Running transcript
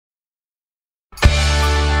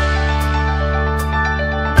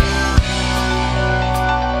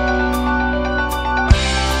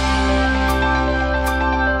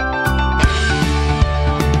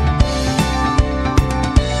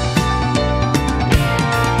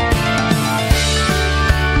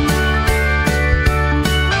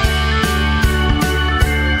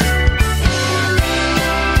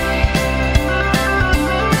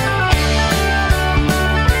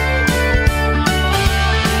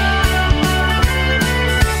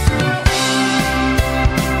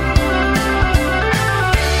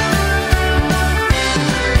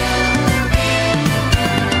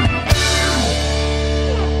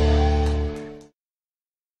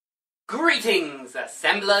Greetings,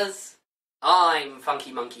 assemblers! I'm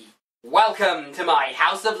Funky Monkey. Welcome to my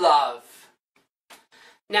House of Love.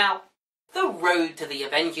 Now, the road to the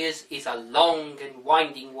Avengers is a long and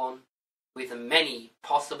winding one, with many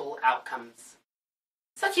possible outcomes.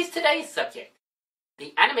 Such is today's subject,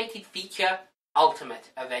 the animated feature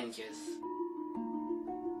Ultimate Avengers.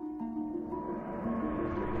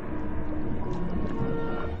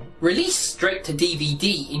 Released straight to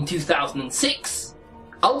DVD in 2006,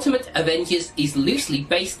 Ultimate Avengers is loosely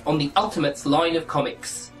based on the Ultimates line of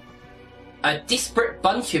comics. A disparate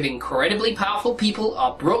bunch of incredibly powerful people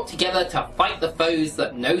are brought together to fight the foes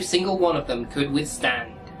that no single one of them could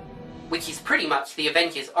withstand. Which is pretty much the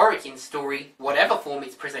Avengers' origin story, whatever form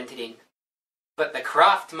it's presented in. But the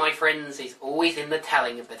craft, my friends, is always in the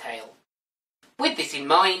telling of the tale. With this in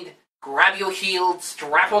mind, grab your shields,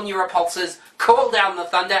 strap on your repulsors, call down the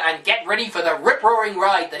thunder, and get ready for the rip-roaring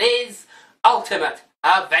ride that is Ultimate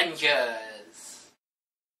Avengers!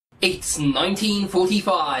 It's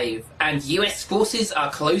 1945, and US forces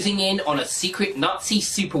are closing in on a secret Nazi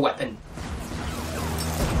superweapon.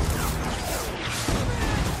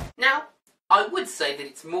 Now, I would say that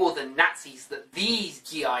it's more than Nazis that these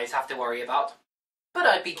GIs have to worry about, but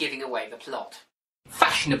I'd be giving away the plot.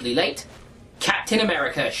 Fashionably late, Captain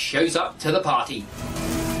America shows up to the party.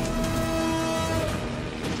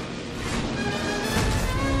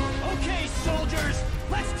 Okay, soldiers,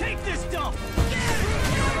 let's take this dump!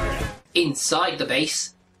 Inside the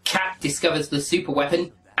base, Cap discovers the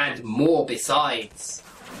superweapon and more besides.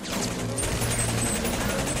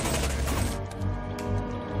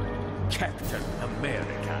 Captain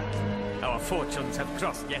America, our fortunes have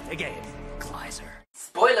crossed yet again. Kleiser.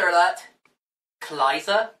 Spoiler alert!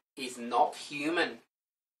 Kleiser is not human.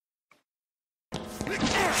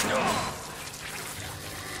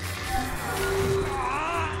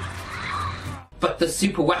 But the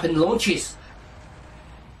superweapon launches,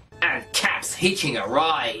 and Cap's hitching a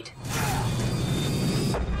ride.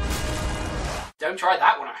 Don't try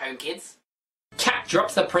that one at home, kids. Cap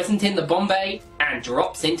drops the present in the bomb bay and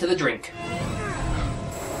drops into the drink.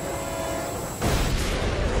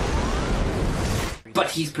 But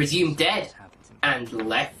he's presumed dead and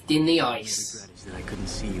left in the ice. That I couldn't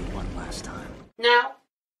see you one last time. Now,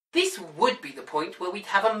 this would be the point where we'd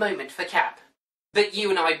have a moment for Cap. But you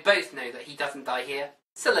and I both know that he doesn't die here,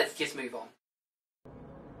 so let's just move on.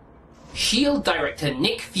 S.H.I.E.L.D. director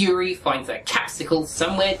Nick Fury finds a capsicle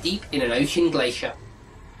somewhere deep in an ocean glacier.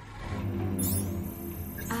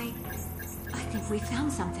 I think we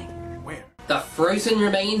found something. Where? The frozen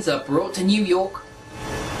remains are brought to New York,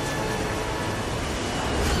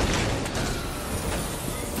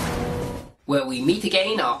 where we meet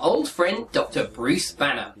again our old friend Dr. Bruce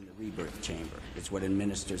Banner. In the rebirth chamber. It's what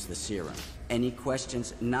administers the serum. Any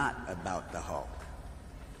questions not about the Hulk?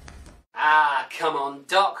 Ah, come on,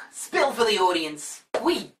 Doc. Spill for the audience.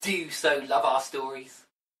 We do so love our stories.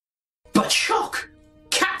 But shock!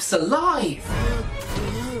 Cap's alive!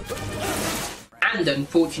 And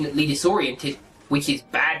unfortunately disoriented, which is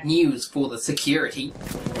bad news for the security.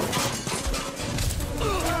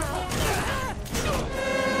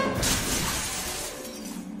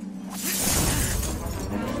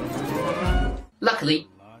 Luckily,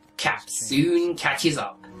 Cap soon catches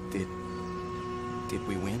up. Did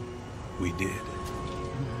we win? We did.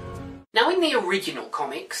 Now in the original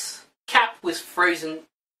comics, Cap was frozen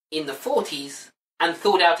in the 40s and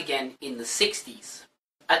thawed out again in the 60s.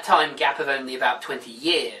 A time gap of only about 20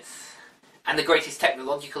 years. And the greatest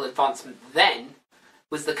technological advancement then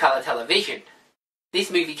was the colour television.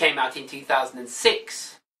 This movie came out in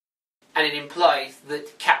 2006, and it implies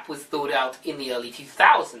that Cap was thawed out in the early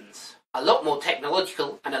 2000s. A lot more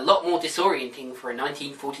technological and a lot more disorienting for a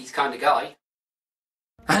 1940s kind of guy.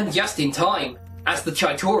 And just in time, as the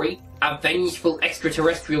Chitauri, a vengeful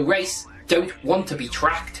extraterrestrial race, don't want to be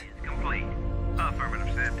tracked. Complete.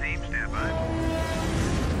 Affirmative, Sam team, stand by.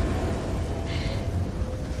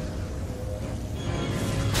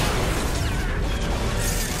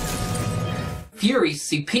 Fury's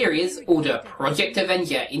superiors order Project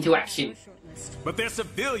Avenger into action. But they're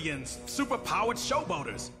civilians, superpowered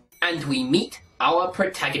showboaters. And we meet our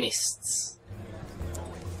protagonists.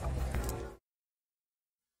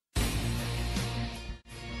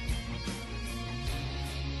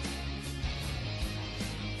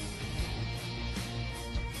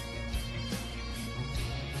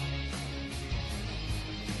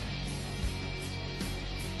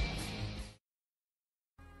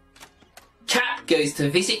 Cap goes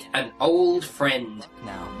to visit an old friend.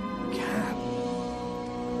 Now, Cap.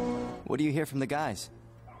 What do you hear from the guys?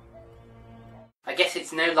 I guess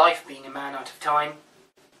it's no life being a man out of time.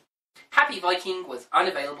 Happy Viking was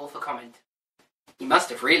unavailable for comment. He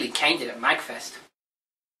must have really caned it at Magfest.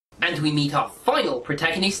 And we meet our final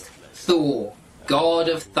protagonist, Thor, God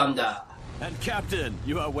of Thunder. And Captain,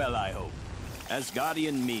 you are well, I hope.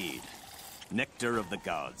 Asgardian mead, nectar of the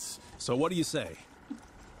gods. So what do you say?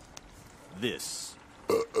 This.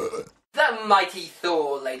 The mighty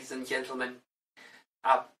Thor, ladies and gentlemen.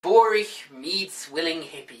 A boorish, mead-swilling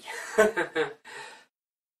hippie.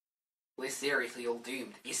 We're seriously all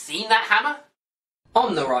doomed. You seen that hammer?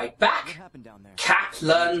 On the ride back, Cap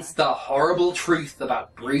learns the horrible truth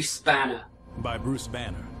about Bruce Banner. By Bruce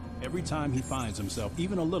Banner. Every time he finds himself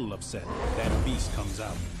even a little upset, that beast comes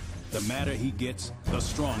out. The madder he gets, the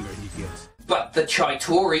stronger he gets. But the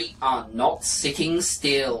Chitauri are not sitting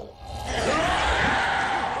still.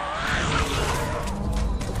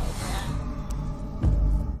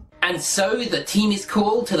 And so the team is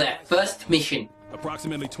called to their first mission.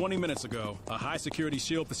 Approximately 20 minutes ago, a high-security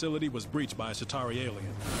shield facility was breached by a Chitauri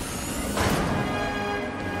alien.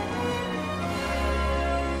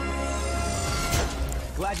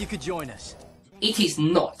 Glad you could join us. It is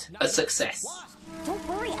not a success. Don't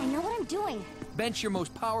worry, I know what I'm doing. Bench your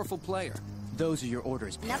most powerful player. Those are your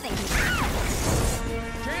orders. Nothing.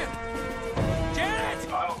 Janet!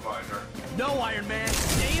 Janet! I'll find her. No, Iron Man.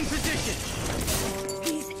 Stay in position.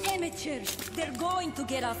 These amateurs, they're going to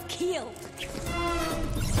get us killed.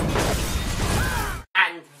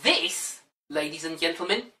 And this, ladies and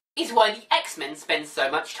gentlemen, is why the X-Men spend so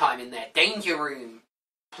much time in their danger room.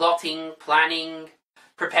 Plotting, planning,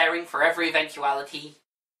 preparing for every eventuality,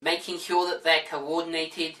 making sure that they're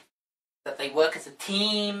coordinated, that they work as a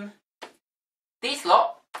team. This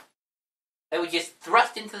lot, they were just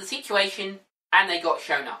thrust into the situation and they got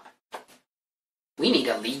shown up. We need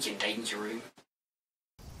a Legion danger room.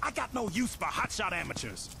 I got no use for hotshot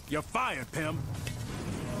amateurs. You're fired, Pim.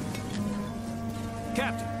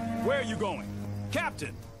 Captain, where are you going?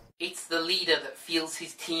 Captain! It's the leader that feels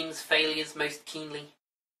his team's failures most keenly.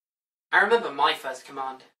 I remember my first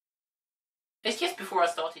command. It's just before I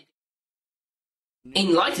started.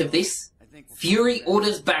 In light of this, Fury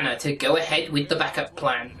orders Banner to go ahead with the backup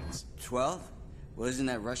plan. 12? Well, isn't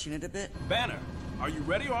that rushing it a bit? Banner, are you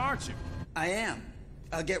ready or aren't you? I am.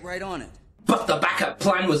 I'll get right on it. But the backup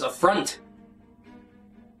plan was a front.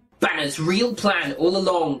 Banner's real plan all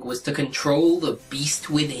along was to control the beast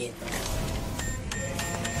within.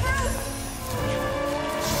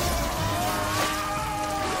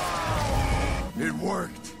 It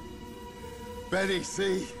worked. Betty,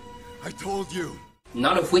 see? I told you.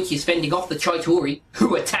 None of which is fending off the Chitauri,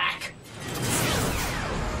 who attack.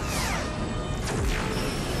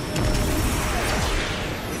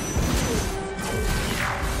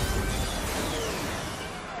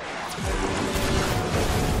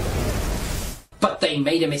 But they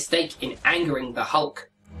made a mistake in angering the Hulk.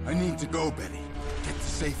 I need to go, Betty. Get to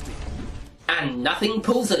safety. And nothing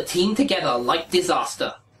pulls a team together like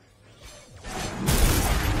disaster.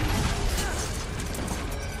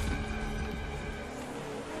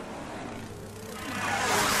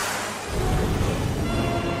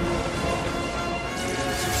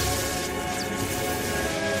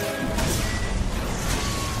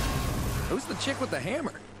 Who's the chick with the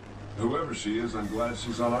hammer? Whoever she is, I'm glad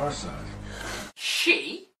she's on our side.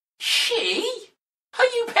 She? She? Are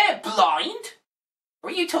you pair blind? Or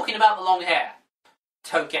are you talking about the long hair?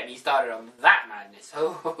 Don't get me started on that madness.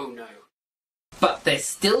 Oh no. But there's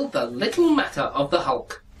still the little matter of the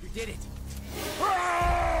Hulk. You did it.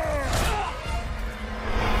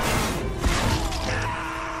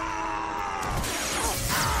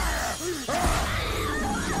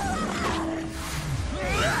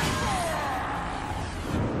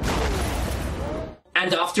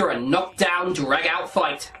 And after a knockdown, drag-out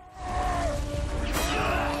fight,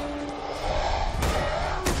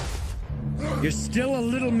 You're still a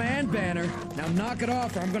little man, Banner. Now knock it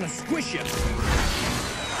off or I'm gonna squish you.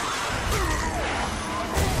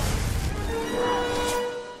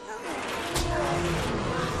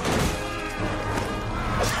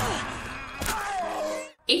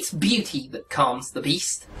 it's beauty that calms the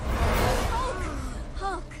beast.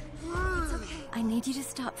 Hulk! It's okay. I need you to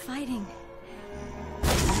stop fighting.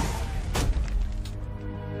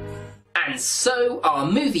 And so our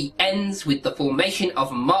movie ends with the formation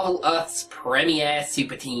of Marvel Earth's premier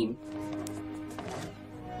super team.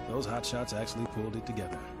 Those hotshots actually pulled it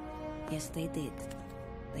together. Yes, they did.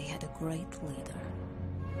 They had a great leader.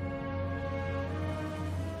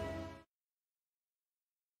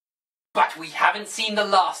 But we haven't seen the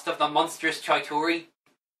last of the monstrous Chitauri.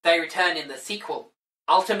 They return in the sequel,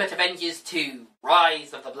 Ultimate Avengers 2: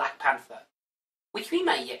 Rise of the Black Panther, which we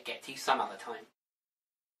may yet get to some other time.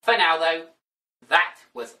 For now though, that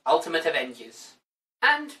was Ultimate Avengers.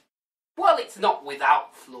 And while it's not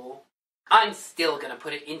without flaw, I'm still gonna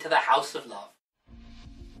put it into the House of Love.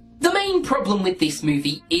 The main problem with this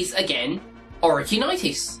movie is, again,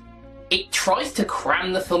 originitis. It tries to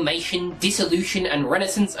cram the formation, dissolution and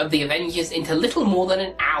renaissance of the Avengers into little more than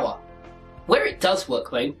an hour. Where it does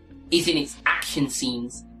work, though, is in its action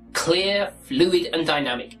scenes, clear, fluid and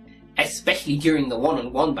dynamic, especially during the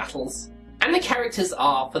one-on-one battles, and the characters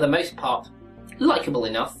are, for the most part, likeable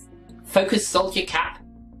enough. Focused Soldier Cap,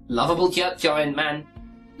 lovable jerk Giant Man,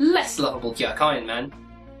 less lovable jerk Iron Man,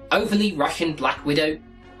 overly Russian Black Widow,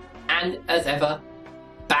 and, as ever,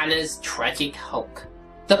 Banner's tragic Hulk.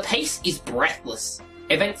 The pace is breathless,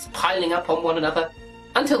 events piling up on one another,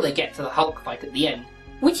 until they get to the Hulk fight at the end,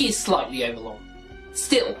 which is slightly overlong.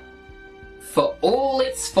 Still, for all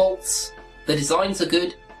its faults, the designs are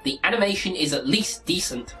good, the animation is at least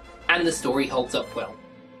decent, and the story holds up well.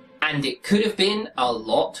 And it could have been a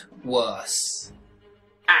lot worse.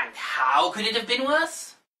 And how could it have been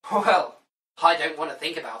worse? Well, I don't want to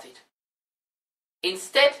think about it.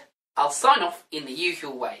 Instead, I'll sign off in the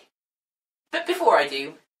usual way. But before I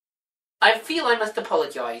do, I feel I must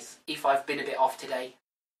apologise if I've been a bit off today.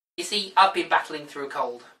 You see, I've been battling through a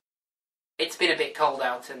cold. It's been a bit cold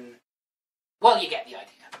out and, well, you get the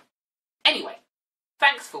idea. Anyway,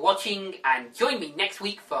 thanks for watching and join me next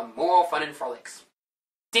week for more fun and frolics.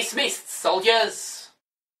 Dismissed, soldiers!